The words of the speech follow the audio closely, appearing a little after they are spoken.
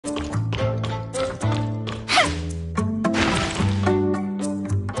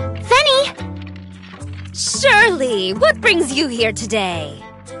Hey, what brings you here today?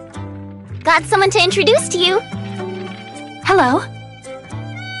 Got someone to introduce to you. Hello.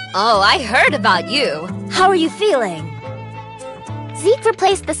 Oh, I heard about you. How are you feeling? Zeke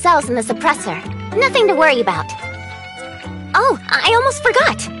replaced the cells in the suppressor. Nothing to worry about. Oh, I almost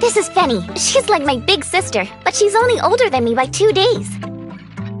forgot. This is Fenny. She's like my big sister, but she's only older than me by 2 days.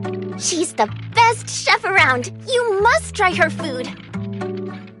 She's the best chef around. You must try her food.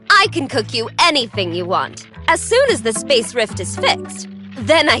 I can cook you anything you want, as soon as the space rift is fixed.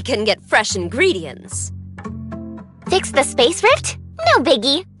 Then I can get fresh ingredients. Fix the space rift? No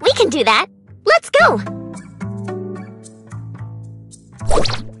biggie. We can do that. Let's go.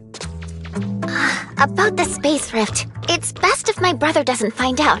 About the space rift. It's best if my brother doesn't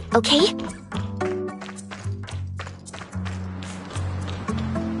find out, okay?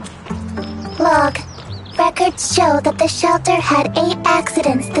 Log. Records show that the shelter had 8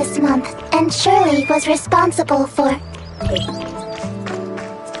 accidents this month, and Shirley was responsible for...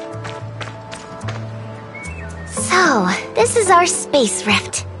 So, this is our space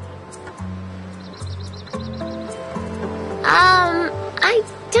rift. I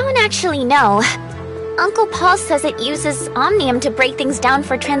don't actually know. Uncle Paul says it uses Omnium to break things down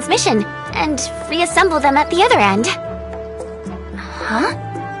for transmission, and reassemble them at the other end. Huh?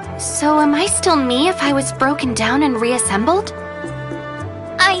 So am I still me if I was broken down and reassembled?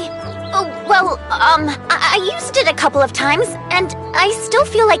 I used it a couple of times, and I still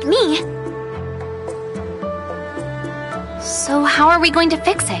feel like me. So how are we going to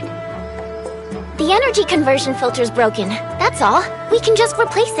fix it? The energy conversion filter's broken, that's all. We can just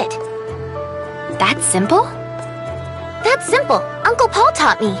replace it. That simple? That's simple. Uncle Paul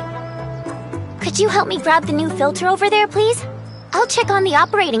taught me. Could you help me grab the new filter over there, please? I'll check on the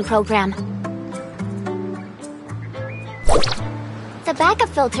operating program. The backup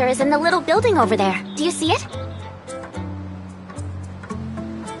filter is in the little building over there. Do you see it?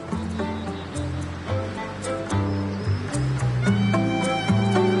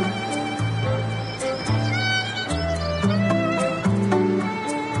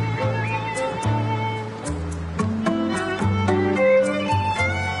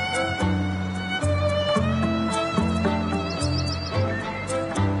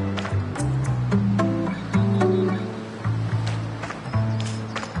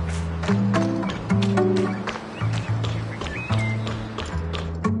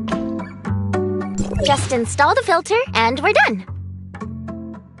 Just install the filter, and we're done.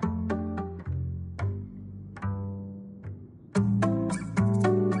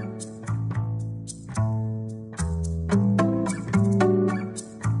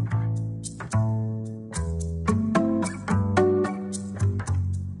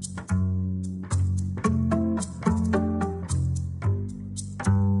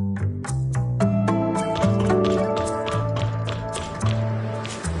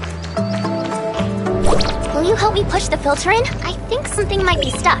 Will you help me push the filter in? I think something might be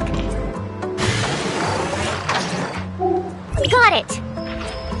stuck. Got it!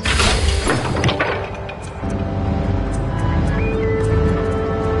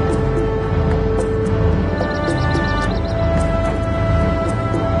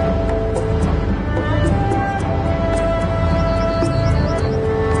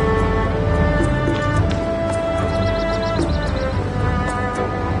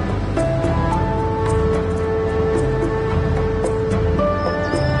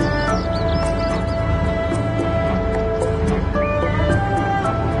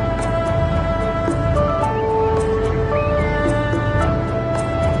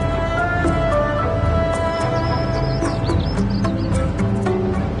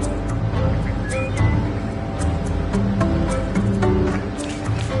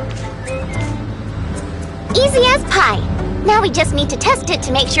 Easy as pie. Now we just need to test it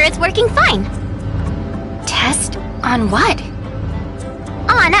to make sure it's working fine. Test? On what?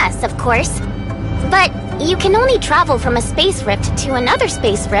 On us, of course. But you can only travel from a space rift to another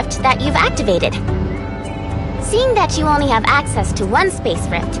space rift that you've activated. Seeing that you only have access to one space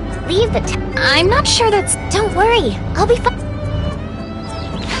rift, leave the I'm not sure that's... Don't worry, I'll be fine.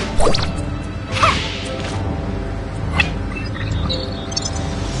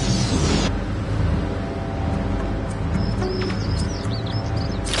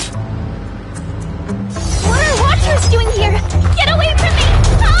 Doing here? Get away from me!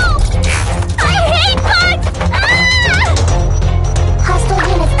 Help! I hate bugs! Ah! Hostile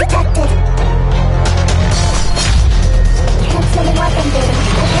units detected. Canceling weapon data.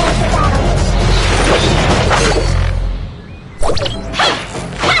 Prepare for battle.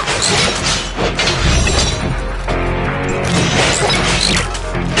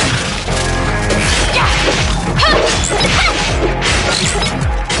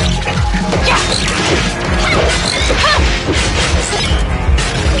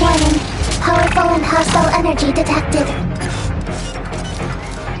 energy detected.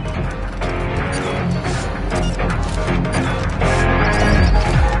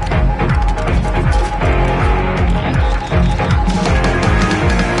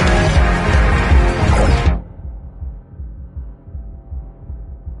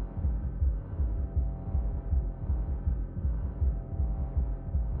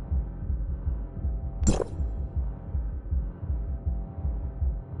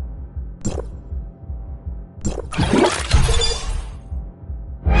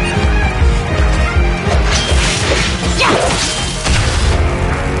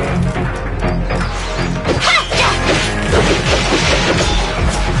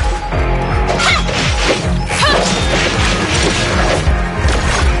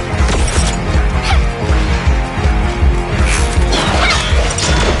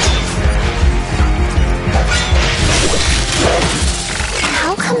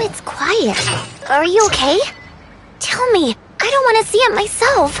 Are you okay? Tell me. I don't want to see it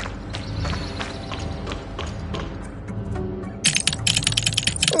myself.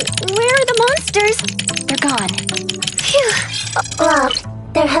 Where are the monsters? They're gone. Phew. Log,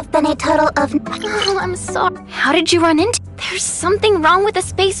 there have been a total of... Oh, I'm sorry. How did you run into? There's something wrong with the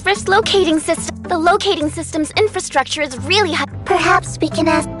Space Rift's locating system. The locating system's infrastructure is really high. Perhaps we can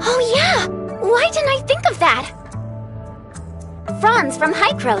ask... Oh yeah! Why didn't I think of that? Franz from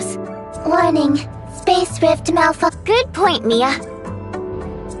Hycros. Warning. Space Rift malfunction. Good point, Mia.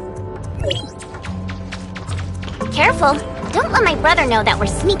 Careful. Don't let my brother know that we're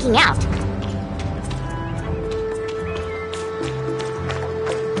sneaking out.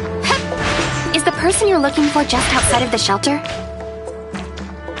 Is the person you're looking for just outside of the shelter?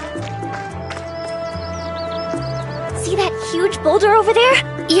 See that huge boulder over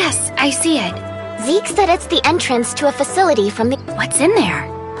there? Yes, I see it. Zeke said it's the entrance to a facility from the... What's in there?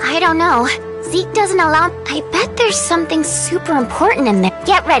 I don't know. Zeke doesn't allow... I bet there's something super important in there.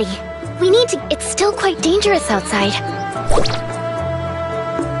 Get ready. We need to... It's still quite dangerous outside.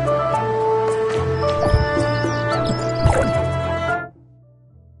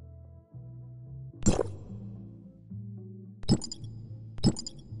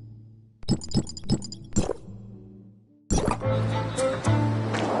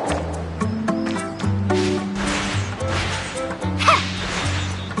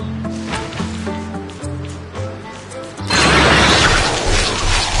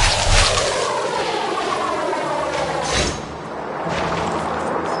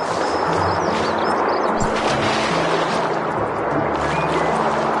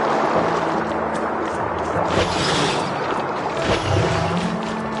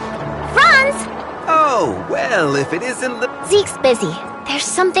 Well, if it isn't the... Zeke's busy. There's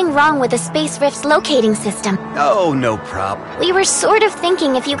something wrong with the Space Rift's locating system. Oh, no problem. We were sort of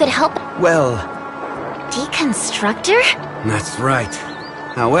thinking if you could help... Well... Deconstructor? That's right.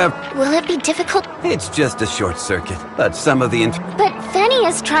 However... Will it be difficult? It's just a short circuit, but some of the... But Fenny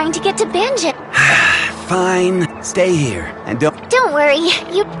is trying to get to Banjit. Fine. Stay here, and don't... Don't worry,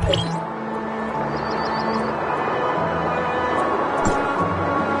 you...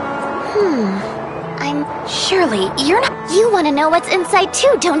 Surely, you're not... You want to know what's inside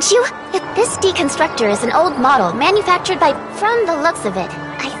too, don't you? This deconstructor is an old model manufactured by... From the looks of it,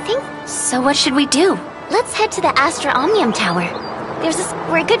 I think... So what should we do? Let's head to the Astra Omnium Tower.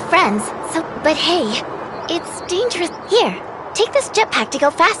 We're good friends, so... But hey, it's dangerous. Here, take this jetpack to go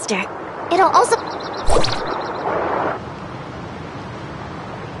faster. It'll also...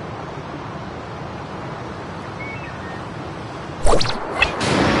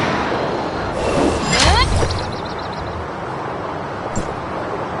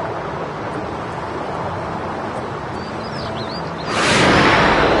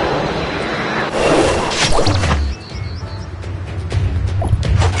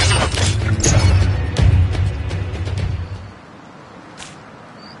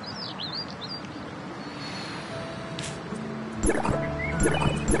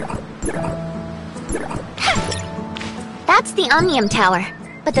 That's the Omnium Tower,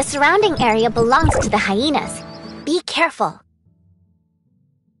 but the surrounding area belongs to the hyenas. Be careful.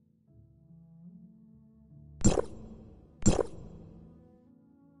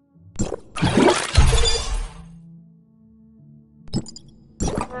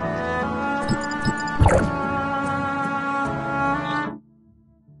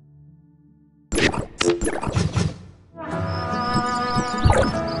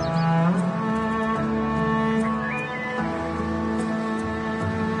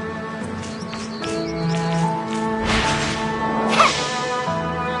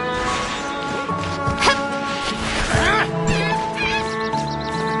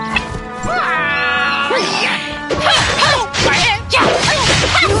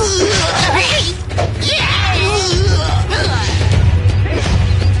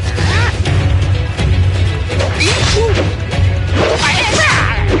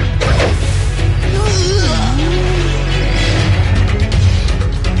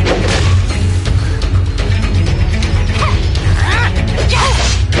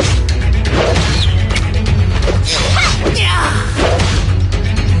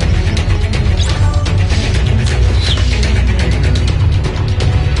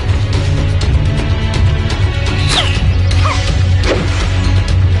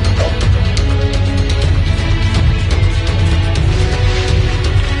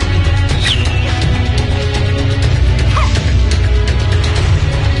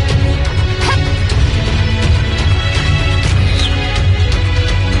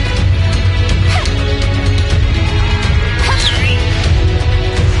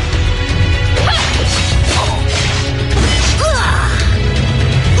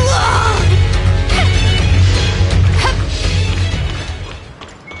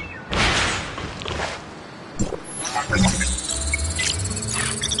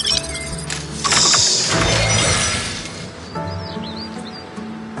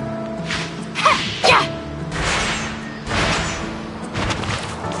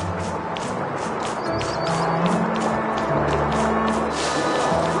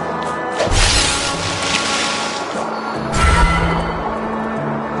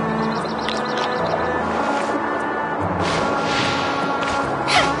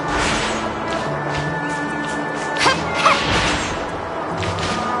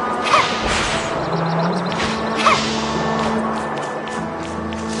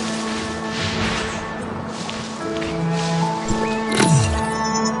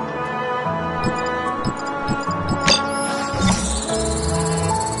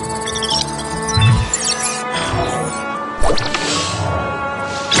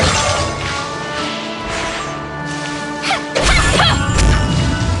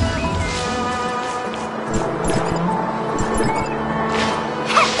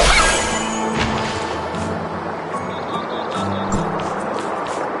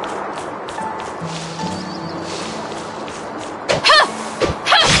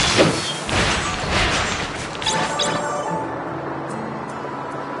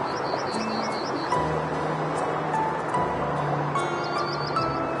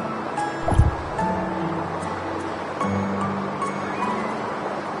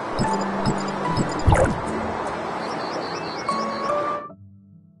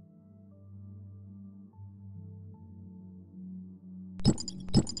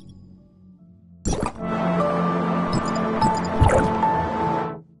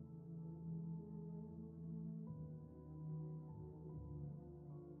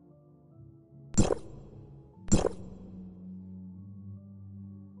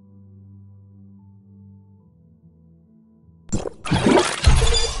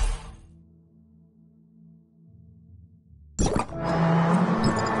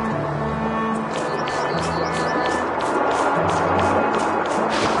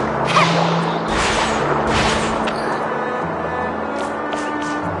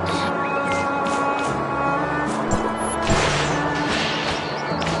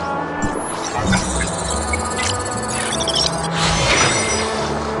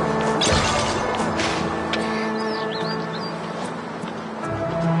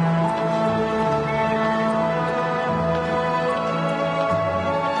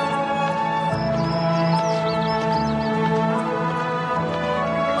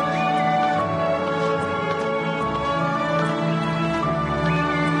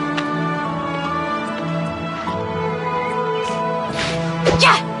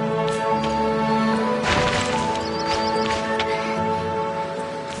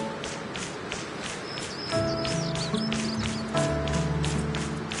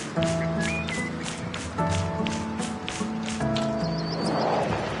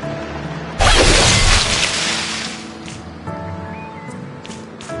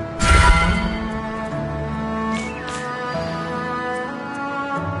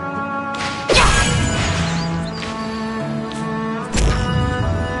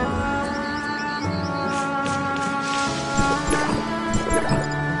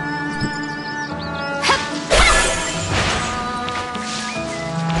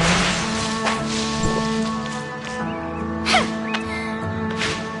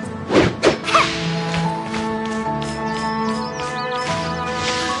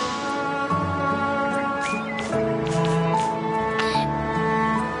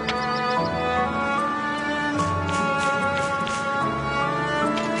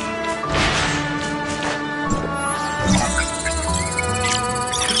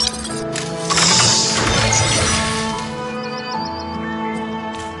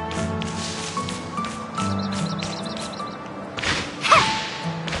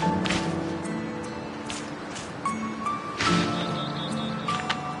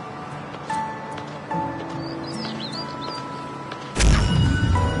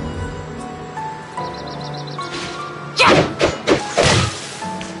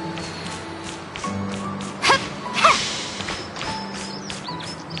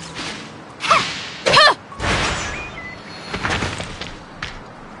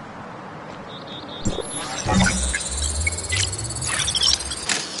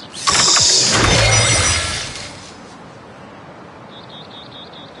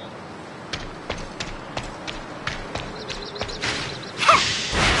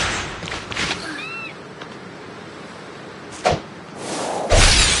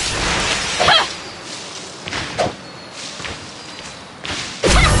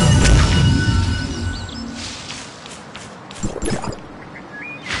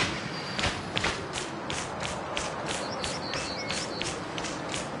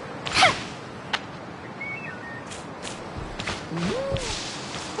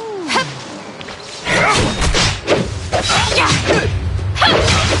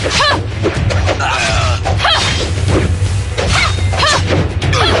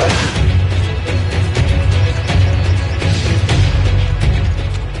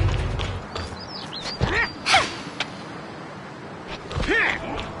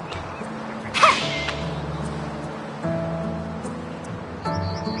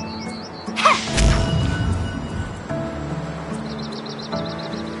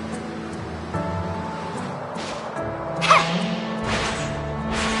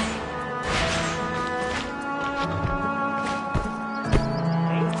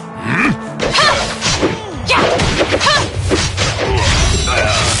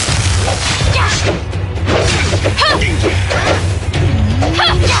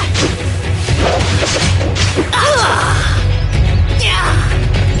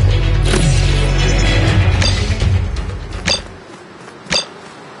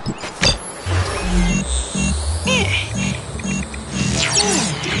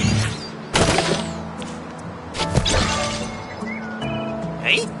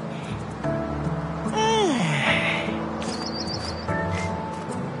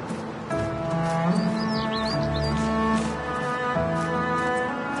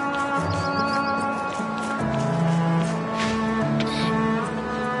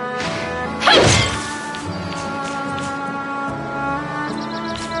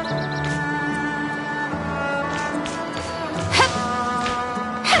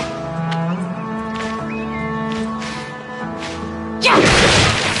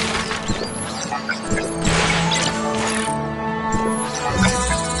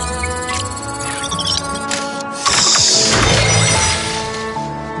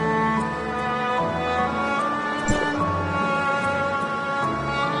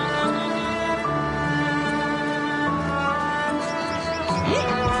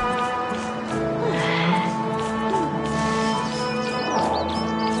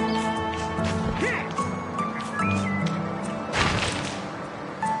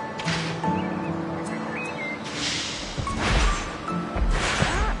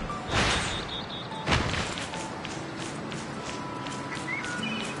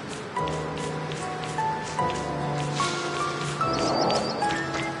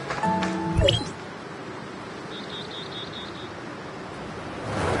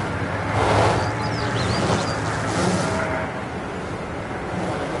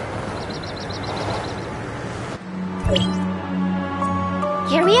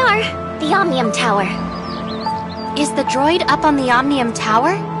 Here we are, the Omnium Tower. Is the droid up on the Omnium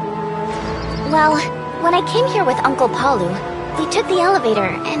Tower? Well, when I came here with Uncle Palu, we took the elevator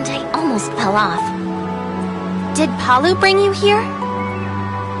and I almost fell off. Did Palu bring you here?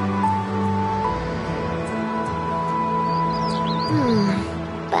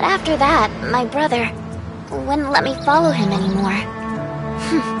 But after that, my brother wouldn't let me follow him anymore.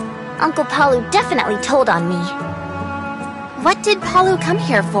 Uncle Palu definitely told on me. What did Palu come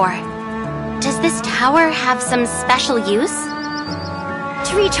here for? Does this tower have some special use?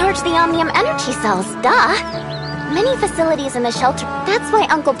 To recharge the Omnium energy cells, duh! Many facilities in the shelter. That's why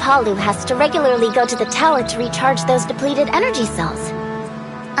Uncle Palu has to regularly go to the tower to recharge those depleted energy cells.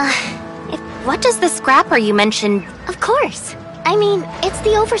 What does the scrapper you mentioned? Of course. I mean, it's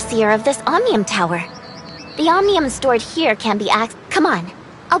the overseer of this Omnium Tower. The Omnium stored here can be accessed. Come on,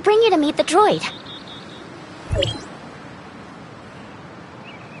 I'll bring you to meet the droid.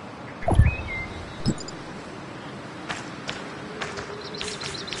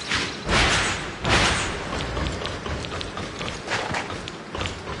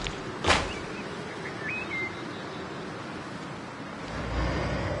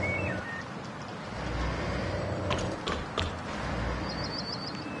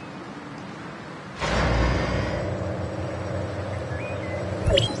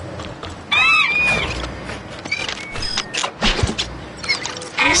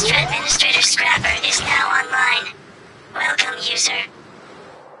 Astra Administrator Scrapper is now online. Welcome, user.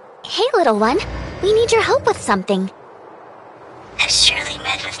 Hey, little one. We need your help with something. Has Shirley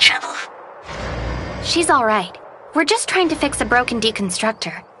met with trouble? She's alright. We're just trying to fix a broken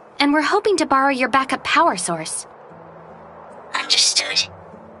deconstructor, and we're hoping to borrow your backup power source. Understood.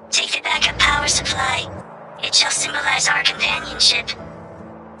 Take the backup power supply. It shall symbolize our companionship.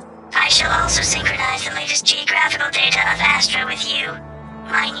 I shall also synchronize the latest geographical data of Astra with you,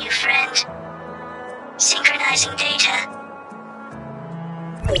 my new friend. Synchronizing data.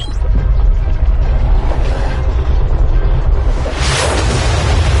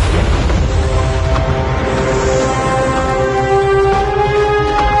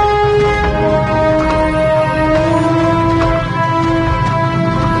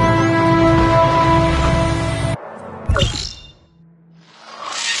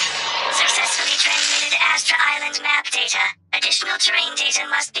 Successfully transmitted Astra Island map data. Additional terrain data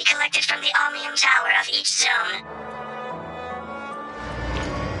must be collected from the Omnium Tower of each zone.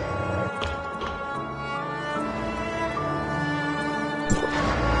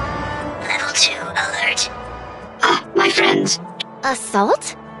 Level 2 alert. My friends.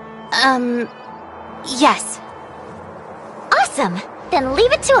 Assault? Yes. Awesome! Then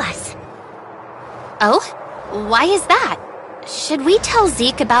leave it to us. Oh? Why is that? Should we tell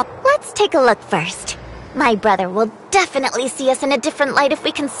Zeke about... Let's take a look first. My brother will definitely see us in a different light if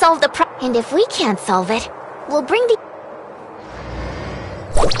we can solve the and if we can't solve it, we'll bring the...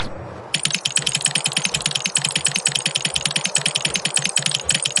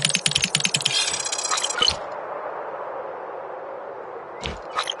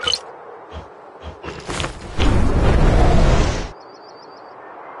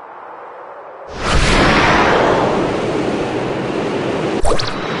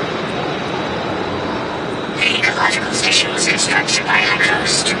 The ecological station was constructed by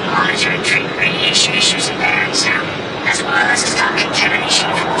Hydros to monitor and treat radiation issues in the area, as well as stop contamination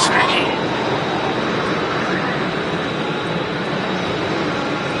from spreading.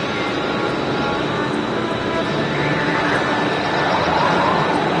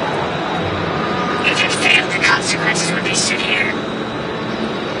 If it failed, the consequences would be severe.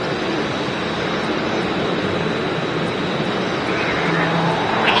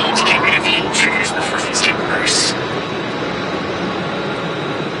 We need to get rid of the intruders before things get worse.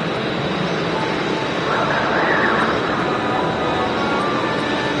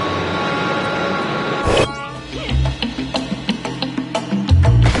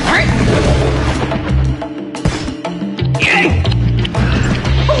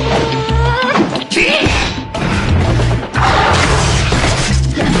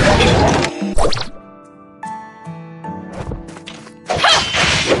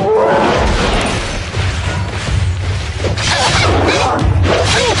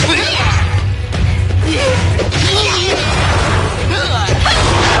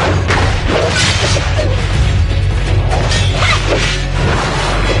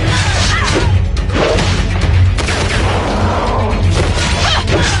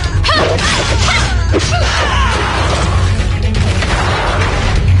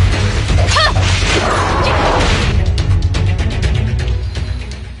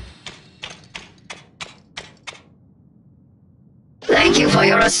 Thank you for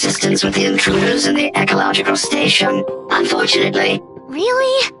your assistance with the intruders in the ecological station. Unfortunately,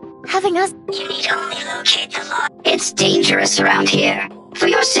 Really? Having us... you need only locate the log. It's dangerous around here. For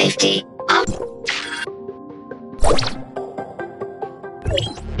your safety, I'll...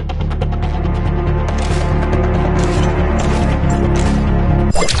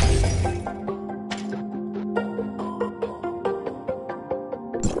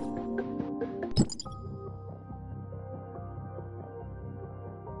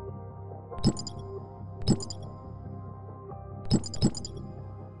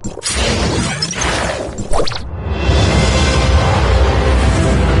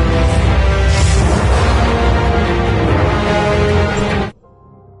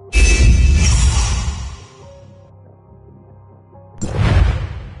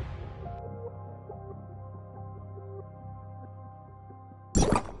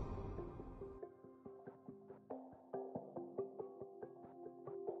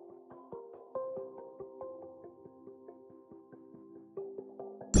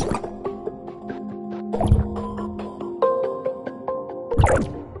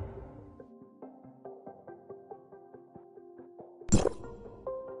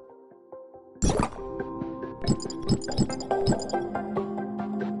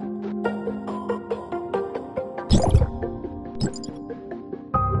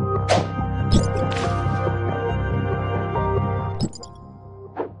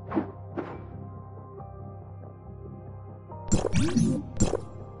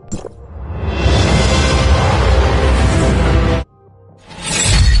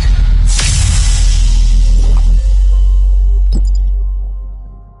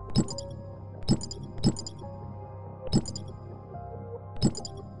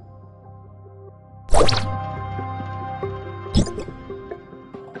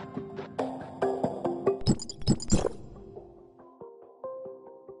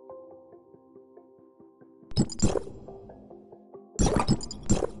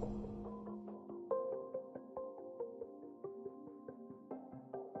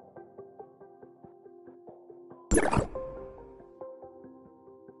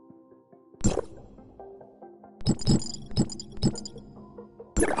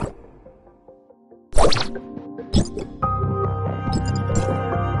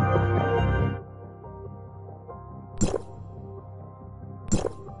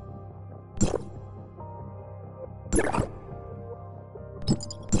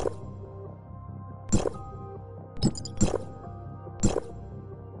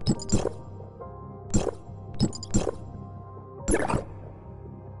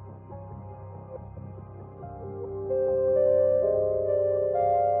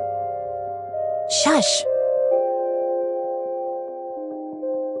 Shush!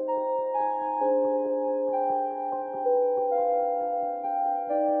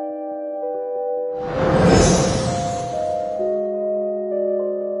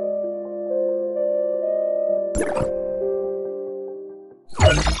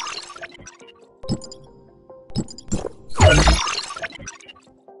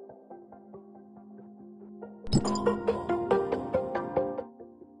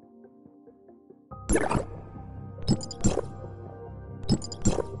 You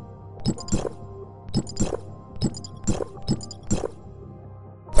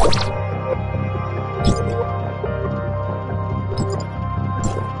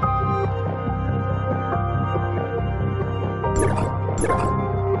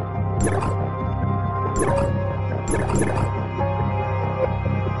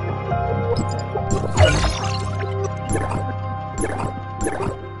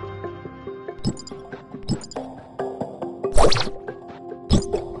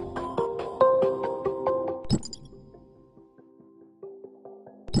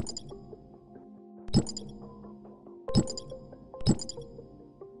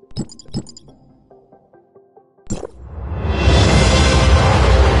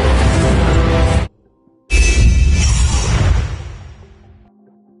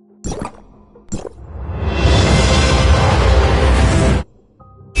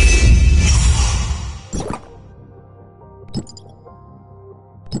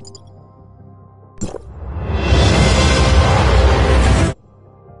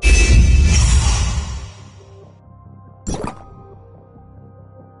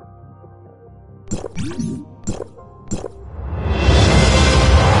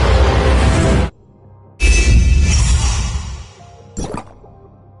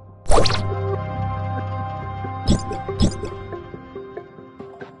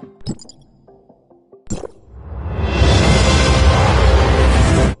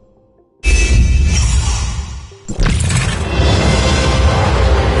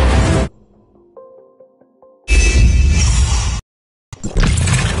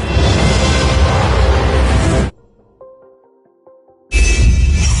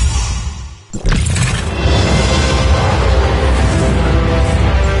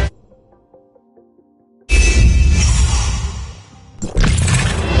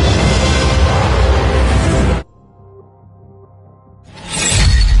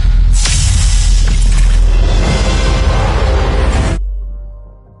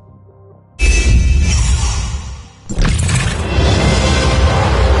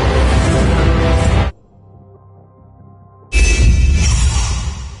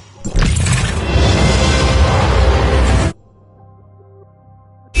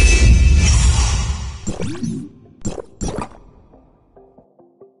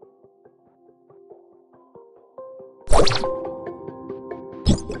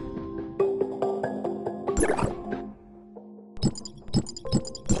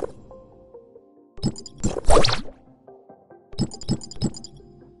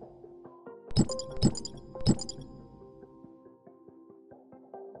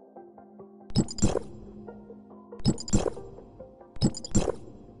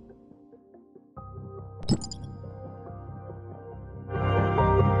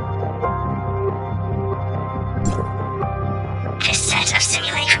This set of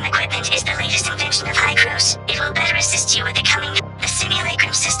simulacrum equipment is the latest invention of Hycros. It will better assist you with the coming. The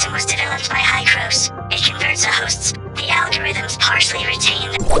simulacrum system was developed by Hycros. It converts a host's. The algorithms partially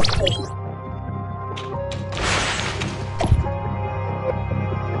retain the.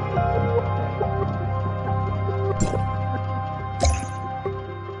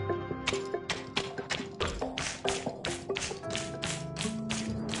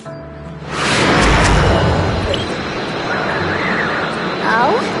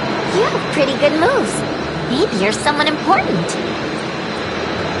 Pretty good moves. Maybe you're someone important.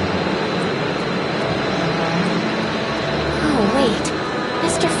 Oh, wait.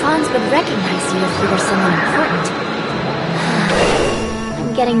 Mr. Franz would recognize you if you were someone important.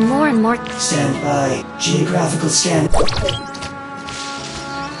 I'm getting more and more... Stand by. Geographical scan.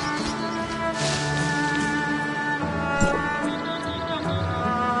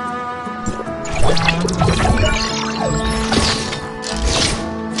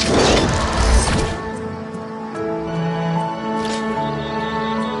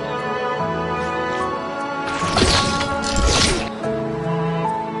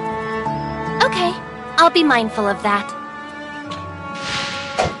 I'll be mindful of that.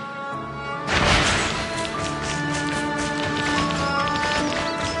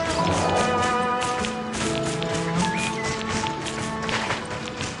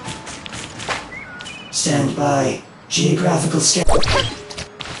 Stand by. Geographical scan.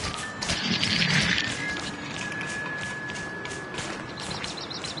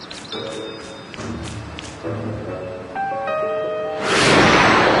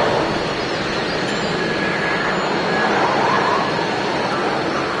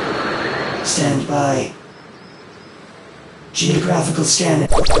 Stand by. Geographical scan.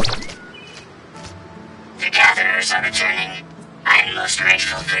 The gatherers are returning. I am most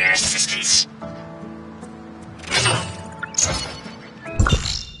grateful for your assistance.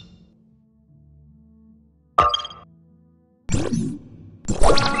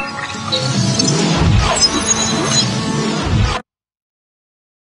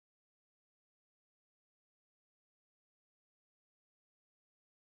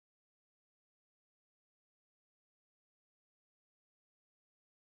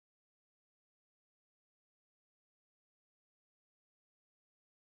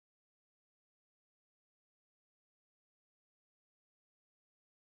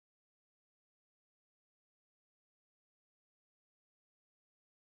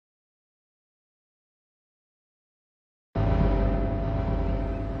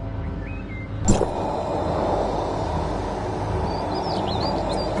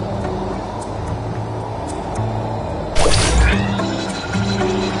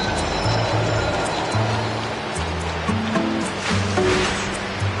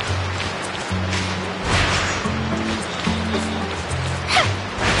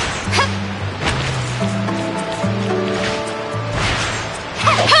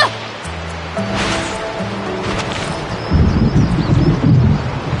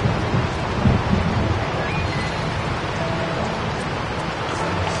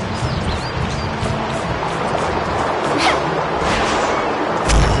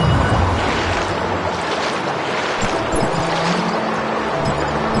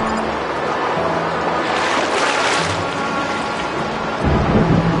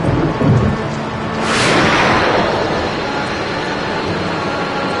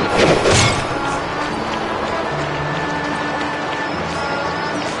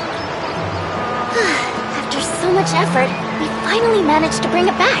 Effort, we finally managed to bring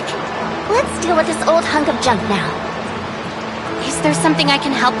it back. Let's deal with this old hunk of junk now. Is there something I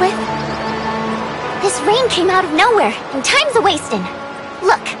can help with? This rain came out of nowhere, and time's a-wasting.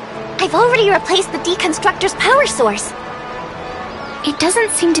 Look, I've already replaced the deconstructor's power source. It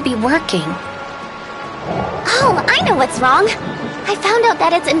doesn't seem to be working. Oh, I know what's wrong. I found out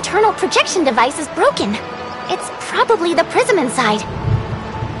that its internal projection device is broken. It's probably the prism inside.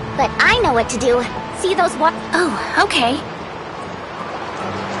 But I know what to do. See those Oh, okay.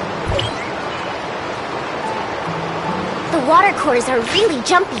 The water cores are really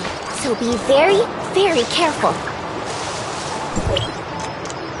jumpy, So be very, very careful.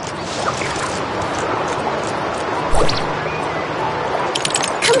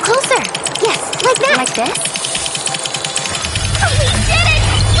 Come closer. Yes, like that. Like this? We did it!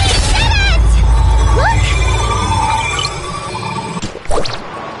 We did it! Look!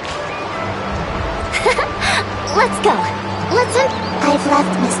 Let's go. I've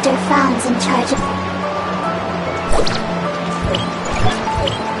left Mr. Franz in charge of...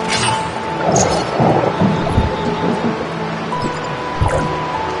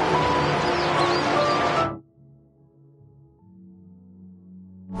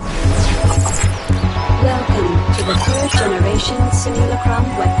 Welcome to the third generation simulacrum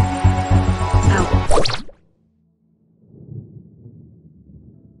weapon.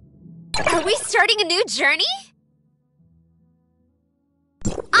 Are we starting a new journey?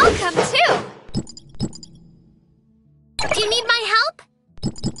 I'll come too! Do you need my help?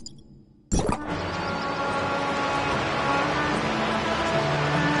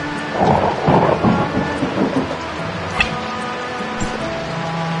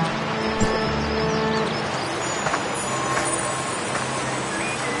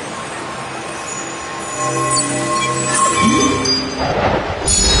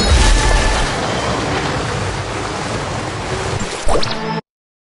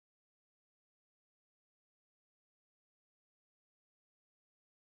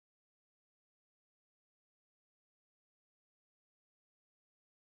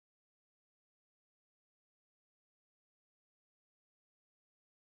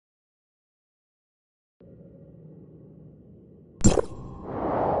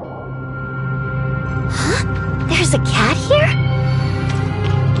 There's a cat here?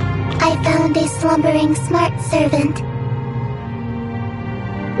 I found a slumbering smart servant.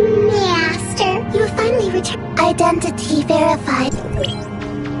 Master, you finally returned. Identity verified.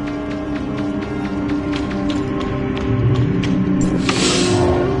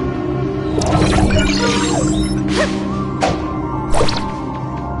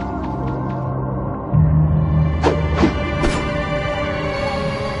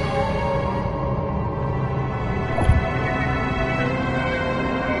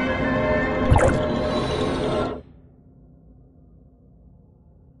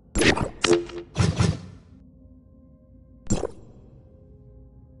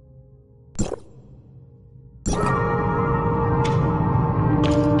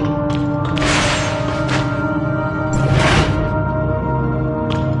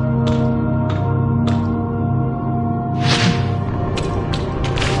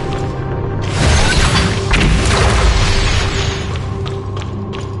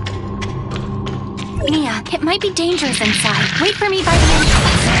 Mia, it might be dangerous inside. Wait for me by the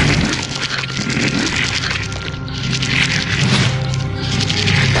entrance.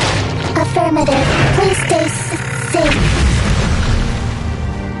 Affirmative. Please stay safe.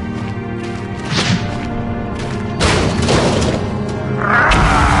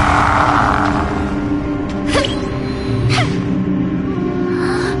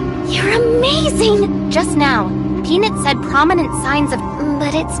 You're amazing! Just now, Peanut said prominent signs of...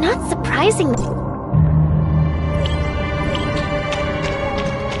 But it's not surprising.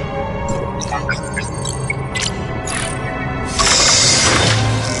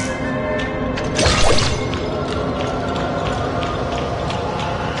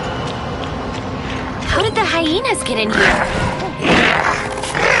 How did the hyenas get in here?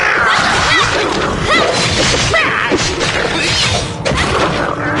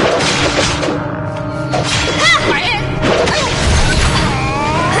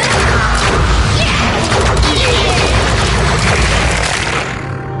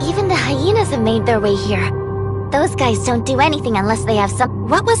 Even the hyenas have made their way here. Those guys don't do anything unless they have some...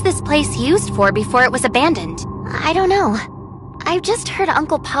 What was this place used for before it was abandoned? I don't know. I've just heard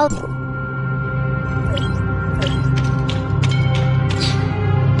Uncle Paul...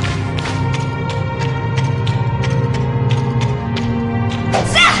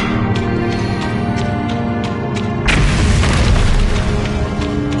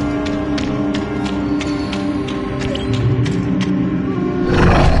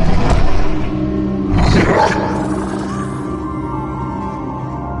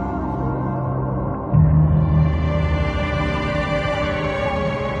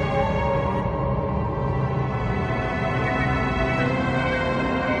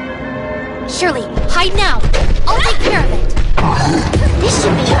 Shirley, hide now! I'll take care of it! This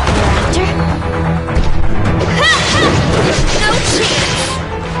should be what they're after. No chance!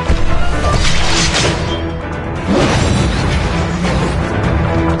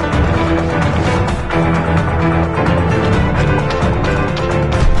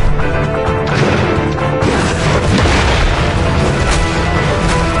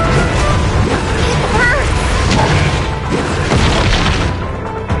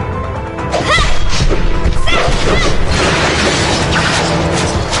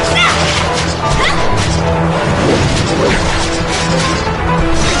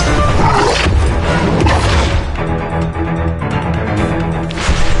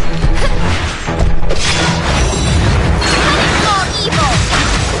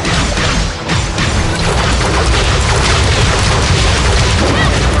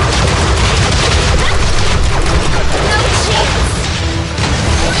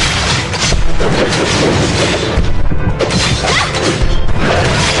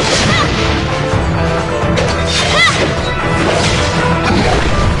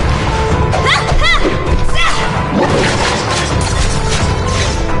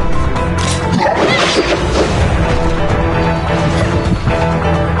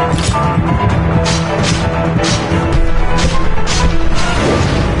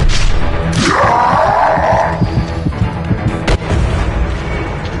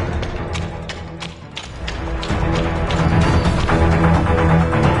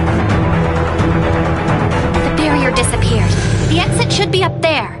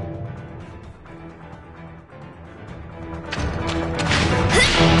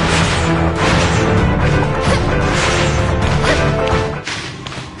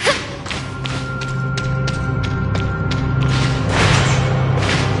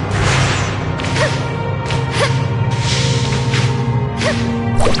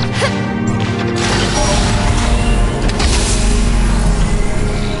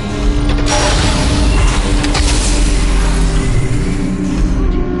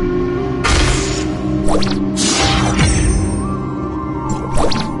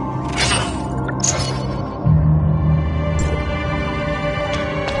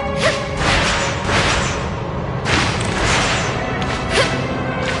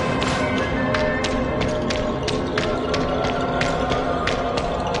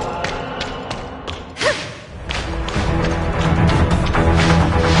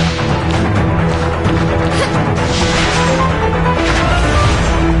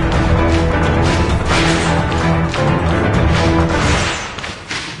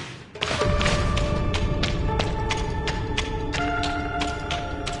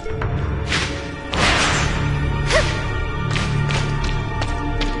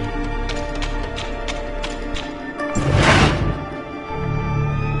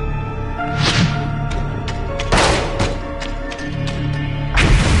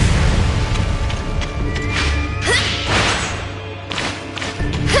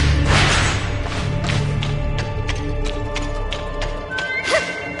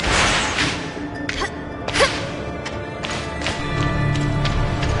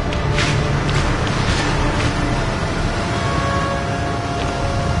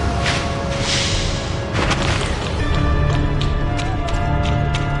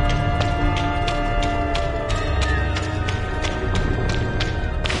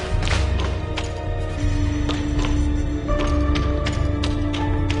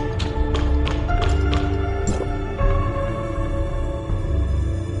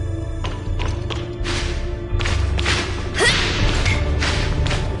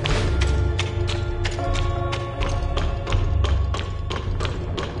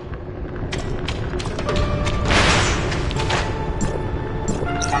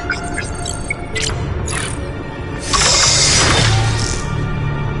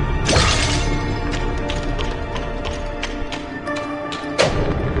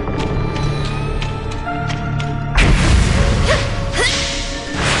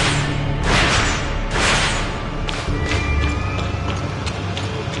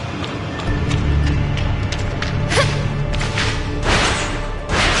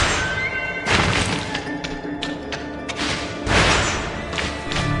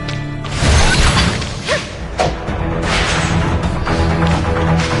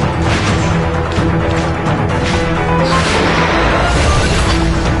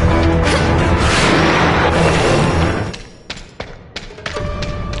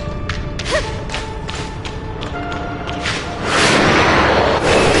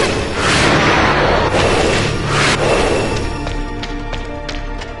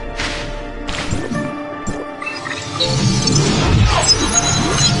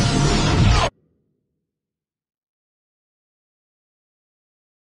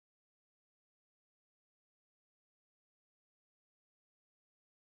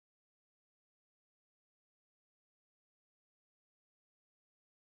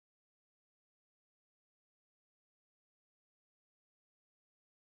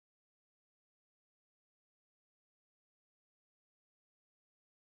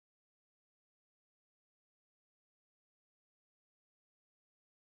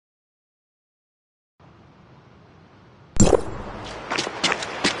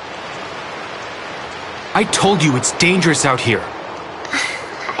 I told you it's dangerous out here.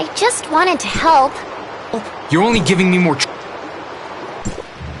 I just wanted to help. You're only giving me more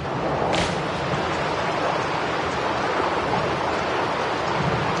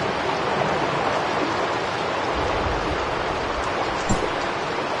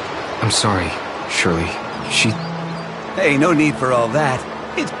I'm sorry, Shirley. Hey, no need for all that.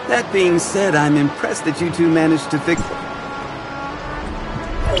 That being said, I'm impressed that you two managed to fix...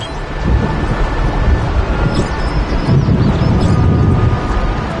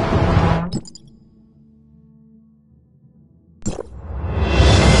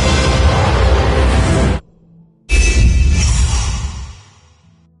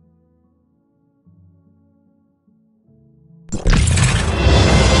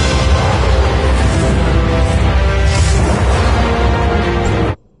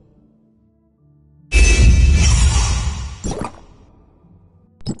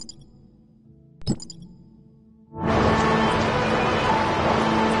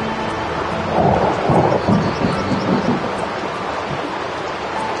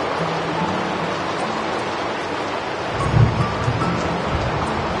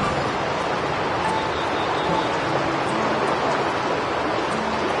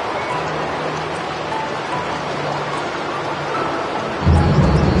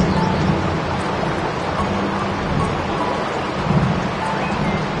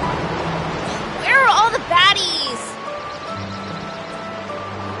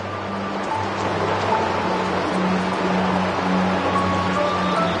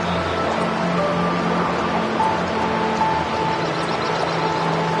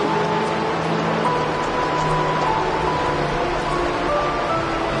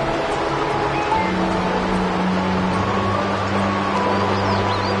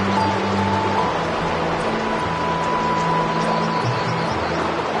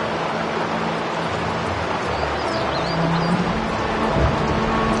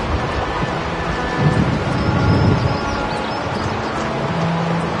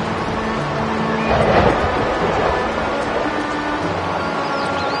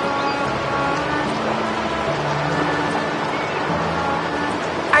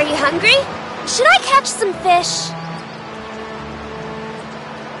 Are you hungry? Should I catch some fish?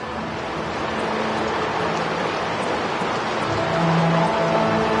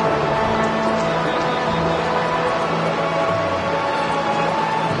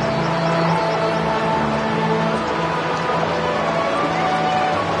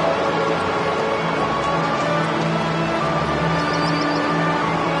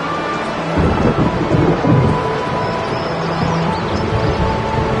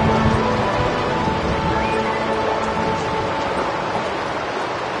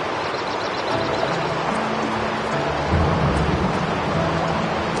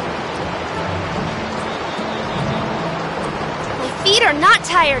 Feet are not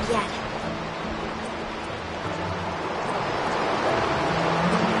tired yet.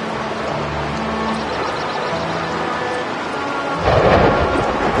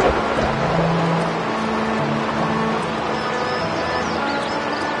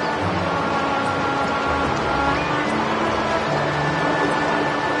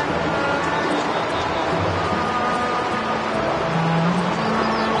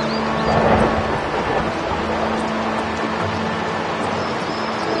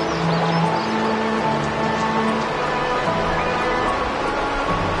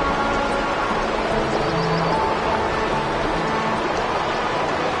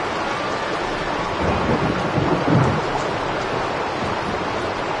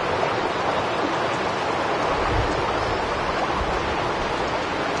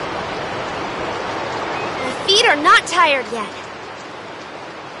 Feet are not tired yet.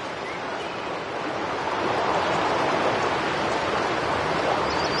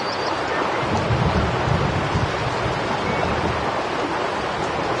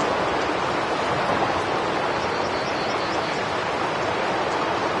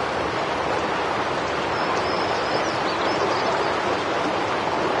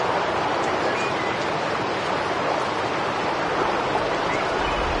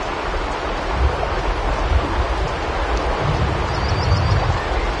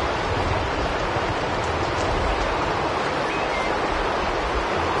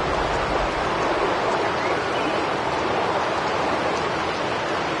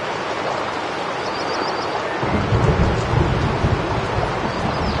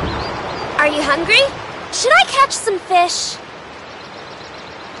 Are you hungry? Should I catch some fish?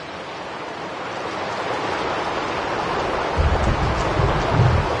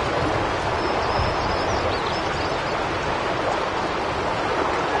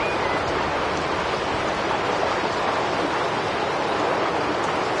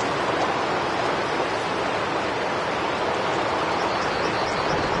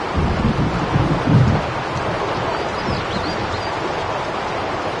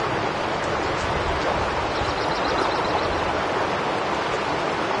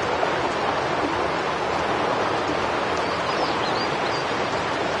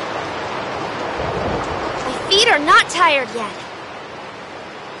 tired yet.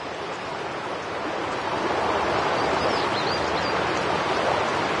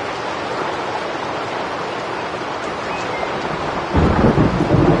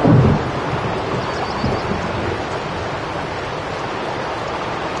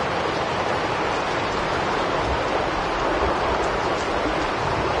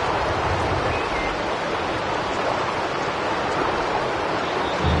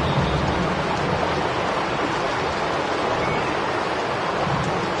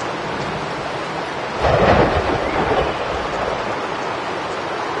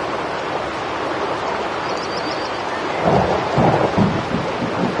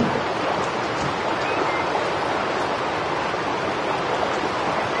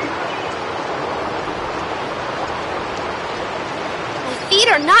 Feet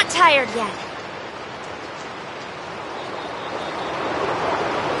are not tired yet.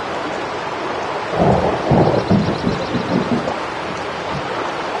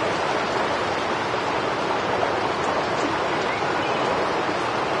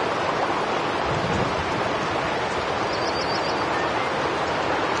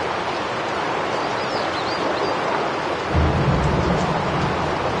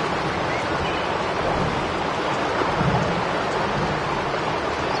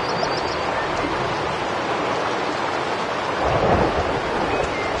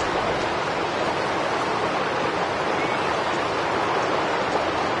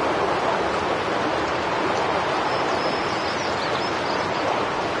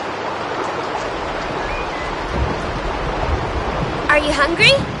 Are you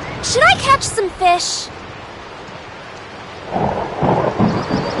hungry? Should I catch some fish?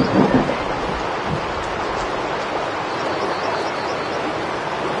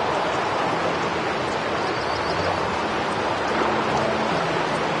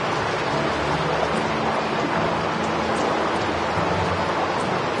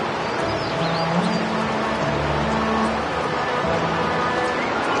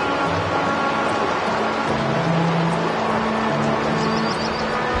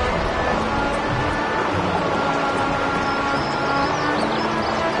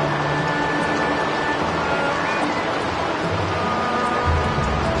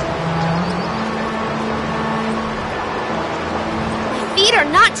 Feet are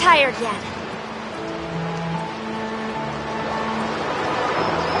not tired yet.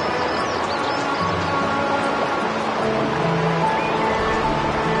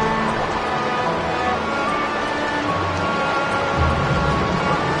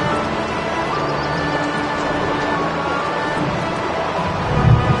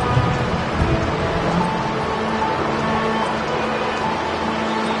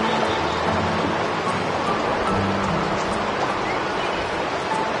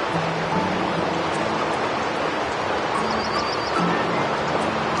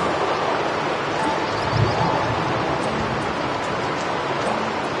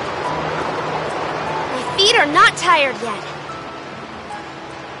 Feet are not tired yet.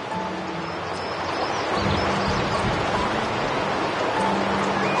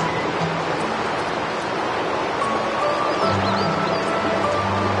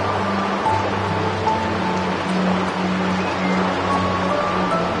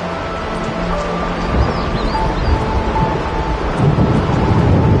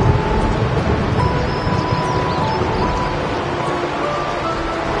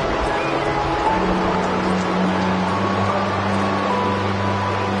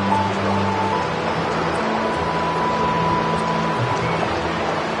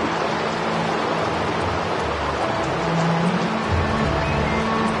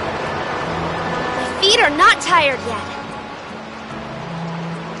 Feet are not tired yet.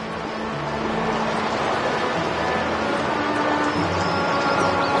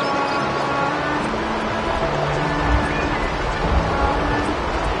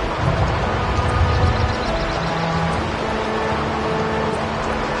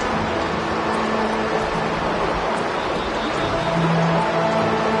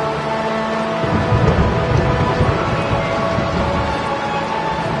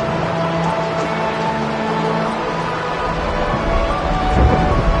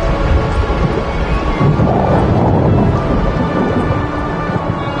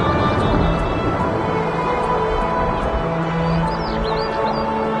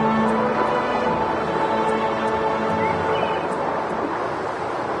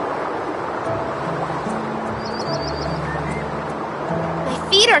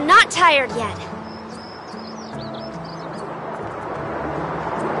 Feet are not tired yet.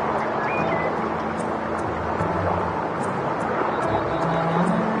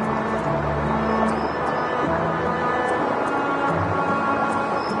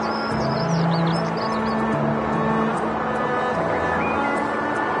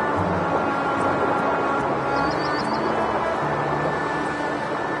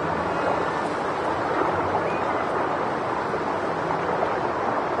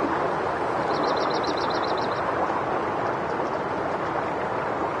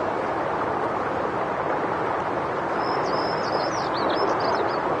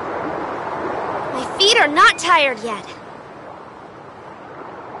 tired yet.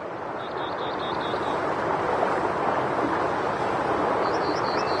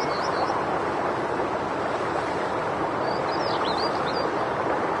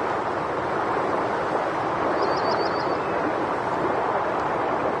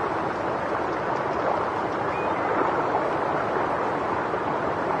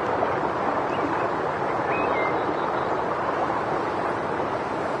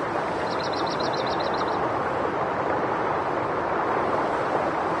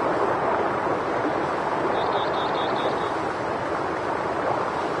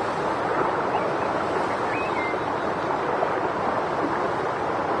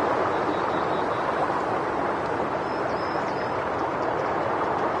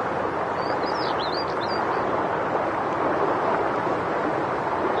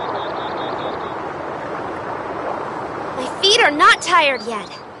 Feet are not tired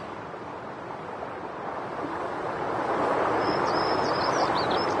yet.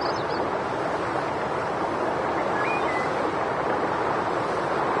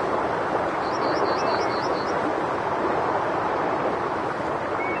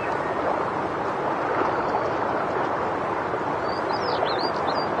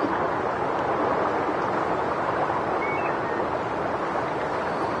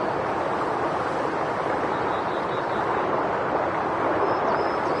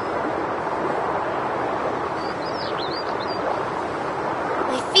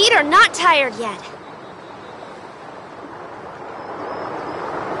 Feet are not tired yet.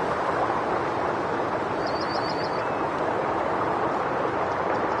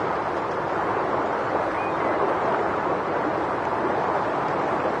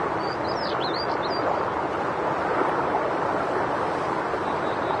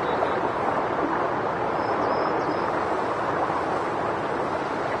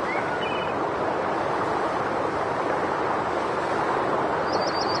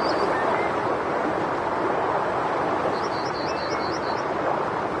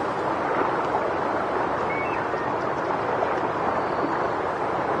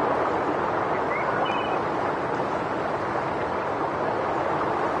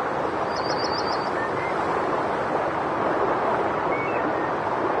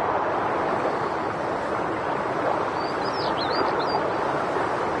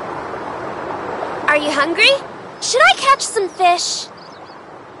 Are you hungry? Should I catch some fish?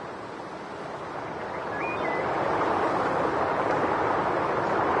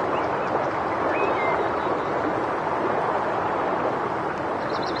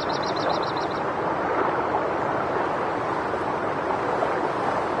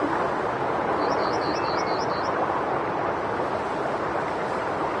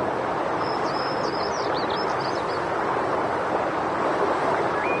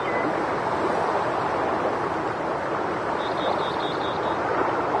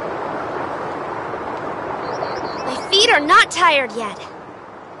 Feet are not tired yet.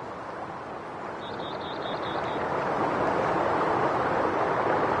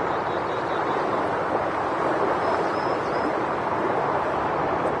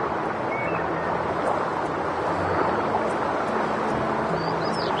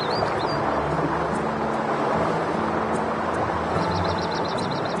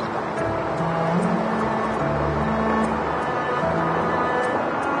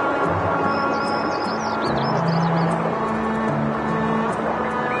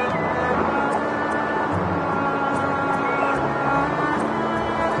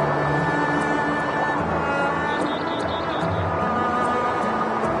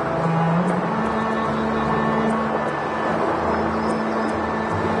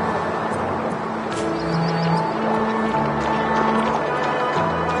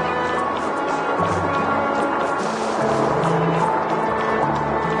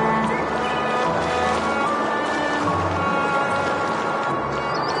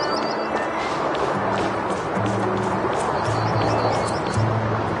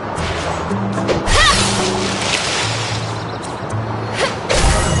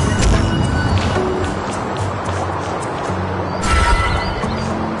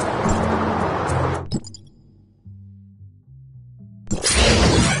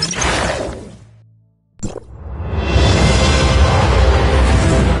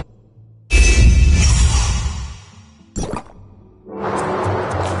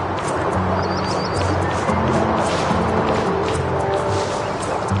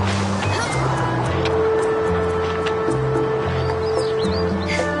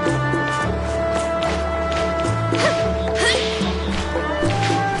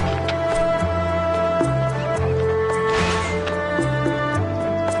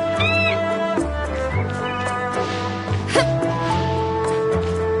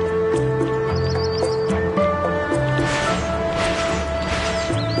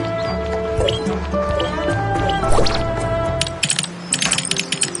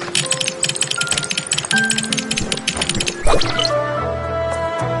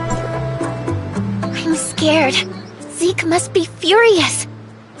 scared. Zeke must be furious.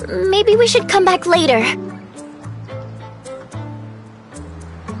 Maybe we should come back later.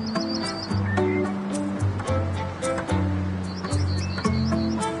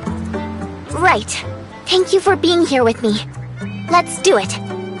 Right. Thank you for being here with me. Let's do it.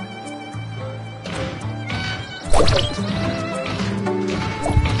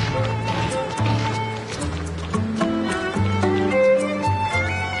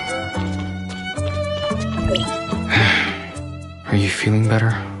 Are you feeling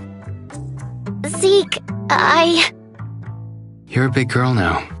better? Zeke, You're a big girl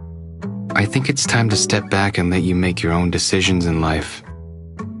now. I think it's time to step back and let you make your own decisions in life.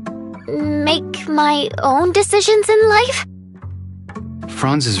 Make my own decisions in life?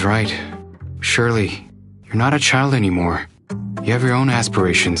 Franz is right. Shirley, you're not a child anymore. You have your own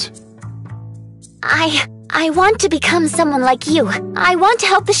aspirations. I want to become someone like you. I want to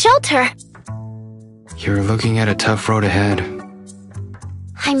help the shelter. You're looking at a tough road ahead.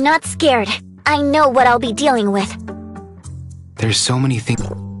 I'm not scared. I know what I'll be dealing with. There's so many things.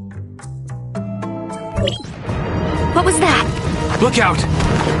 What was that? Look out!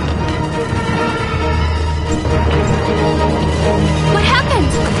 What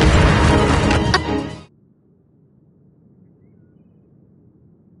happened?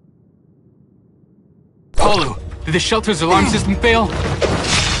 Paulu, did the shelter's alarm system fail?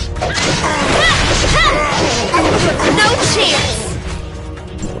 No chance!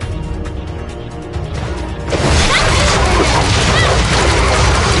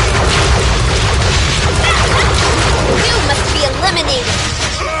 You must be eliminated!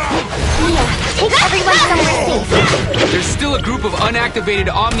 Mia, take everyone somewhere safe. There's still a group of unactivated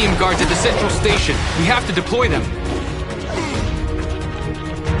Omnium guards at the central station. We have to deploy them.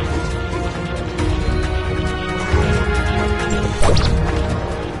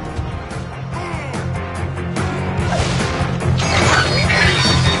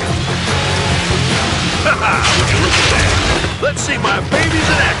 Let's see my babies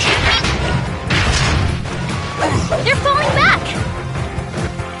in action! They're falling back!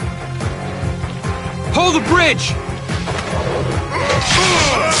 Hold the bridge!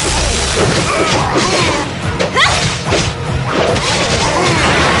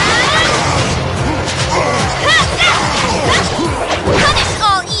 Punish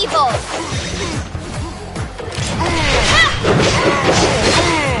all evil!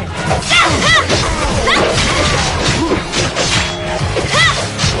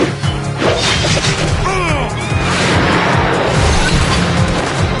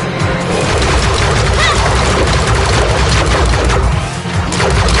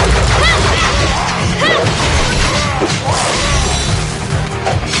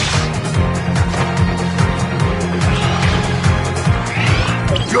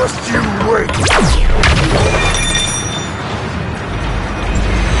 Just you wait!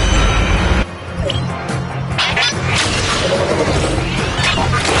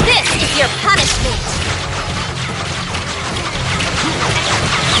 This is your punishment!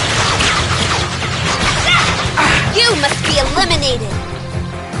 You must be eliminated!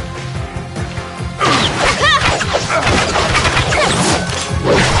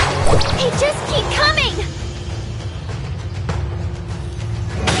 They just keep coming!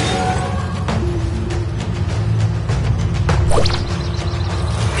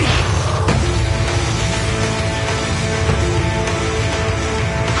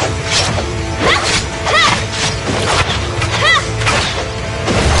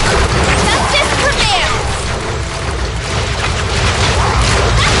 Justice prevails!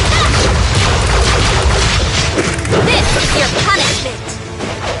 This is your punishment!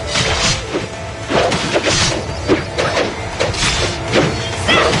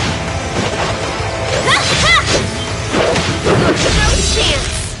 No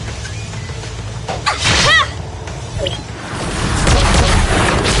chance!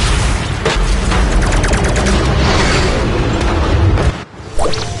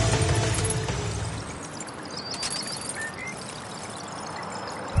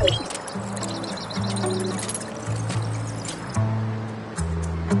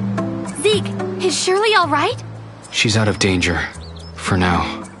 Zeke, is Shirley all right? She's out of danger. For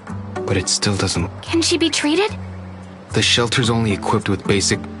now. But it still doesn't... Can she be treated? The shelter's only equipped with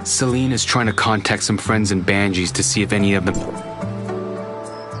basic... Celine is trying to contact some friends in Banshees to see if any of them...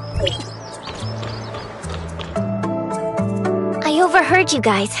 I overheard you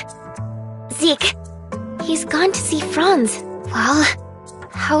guys. Zeke, he's gone to see Franz. Well,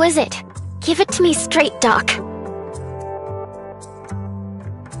 how is it? Give it to me straight, Doc.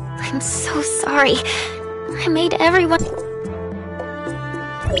 I'm so sorry. I made everyone...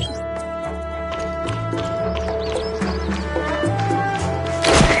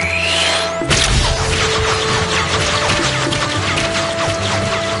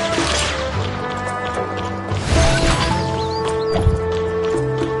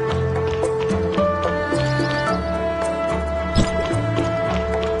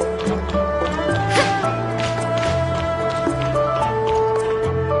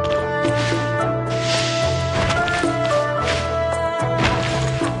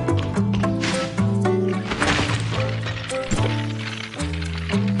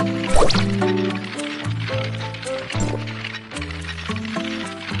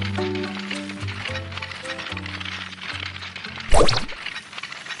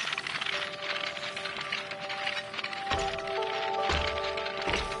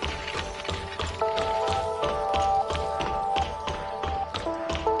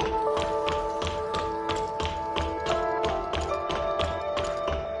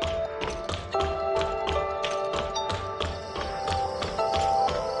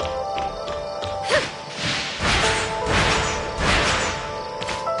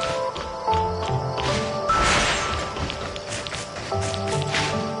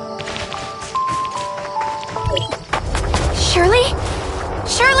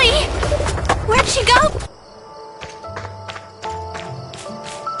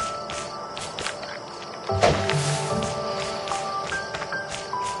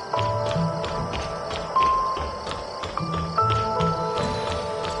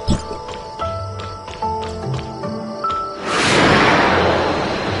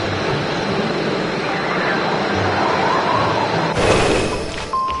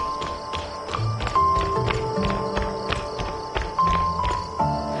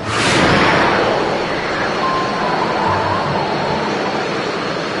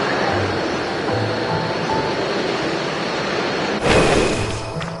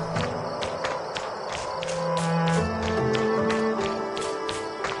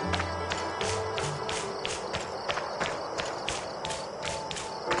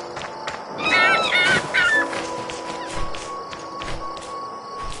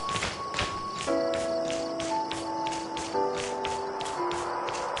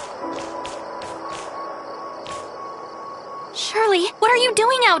 are you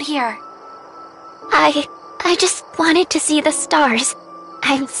doing out here? I just wanted to see the stars.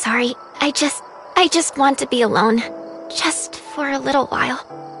 I'm sorry. I just want to be alone. Just for a little while.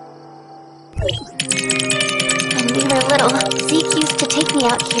 When we were little, Zeke used to take me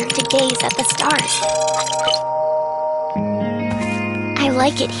out here to gaze at the stars. I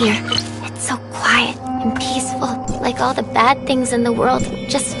like it here. It's so quiet and peaceful, like all the bad things in the world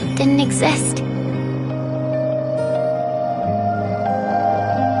just didn't exist.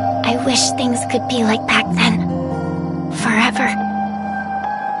 I wish things could be like back then. Forever.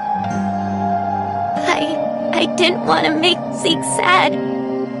 I didn't want to make Zeke sad.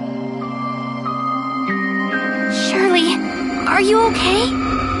 Shirley, are you okay?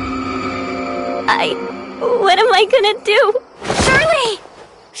 What am I gonna do? Shirley!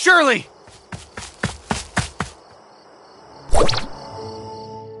 Shirley!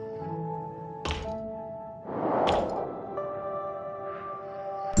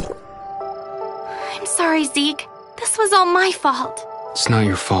 I'm sorry, Zeke. This was all my fault. It's not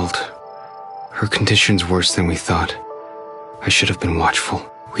your fault. Her condition's worse than we thought. I should have been watchful.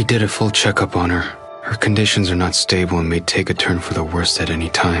 We did a full checkup on her. Her conditions are not stable and may take a turn for the worse at any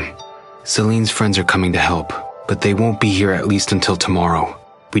time. Celine's friends are coming to help, but they won't be here at least until tomorrow.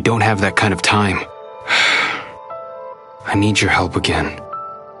 We don't have that kind of time. I need your help again.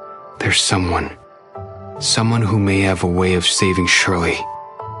 There's someone who may have a way of saving Shirley.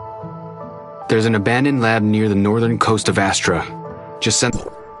 There's an abandoned lab near the northern coast of Astra. Just send...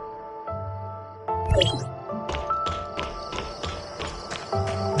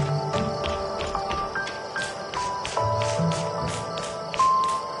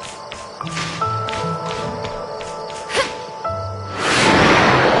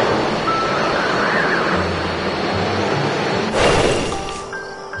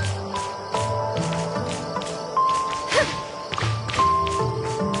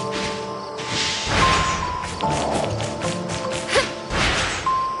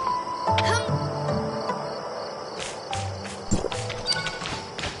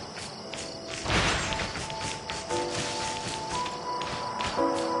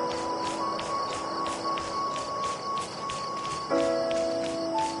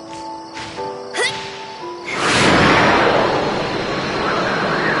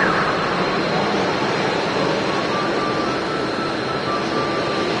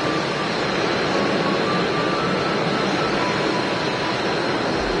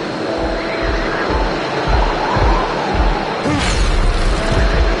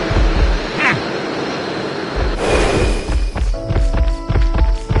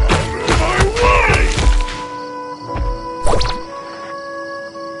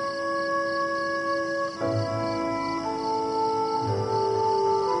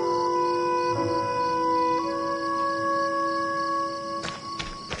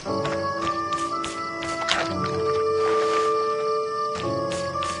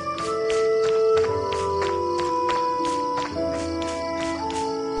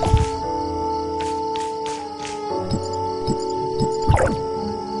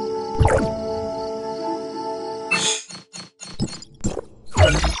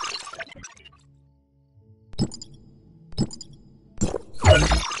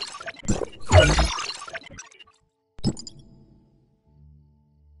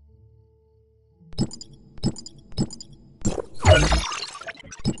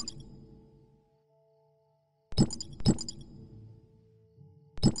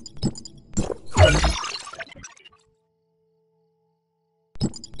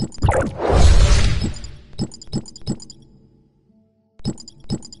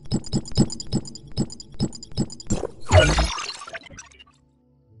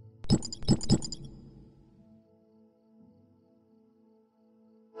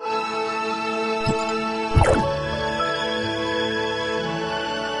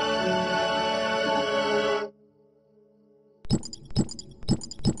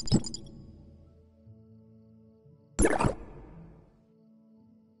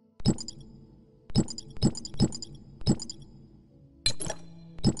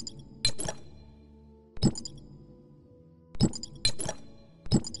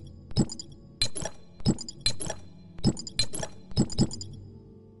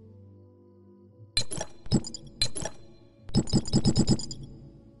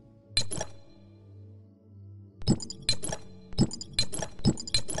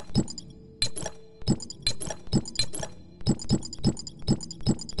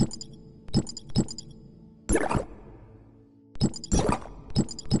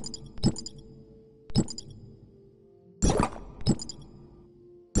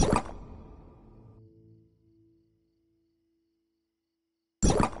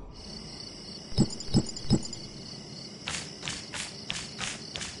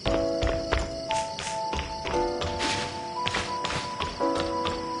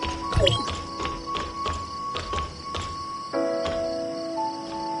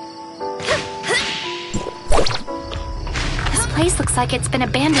 looks like it's been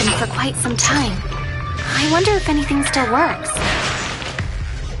abandoned for quite some time. I wonder if anything still works.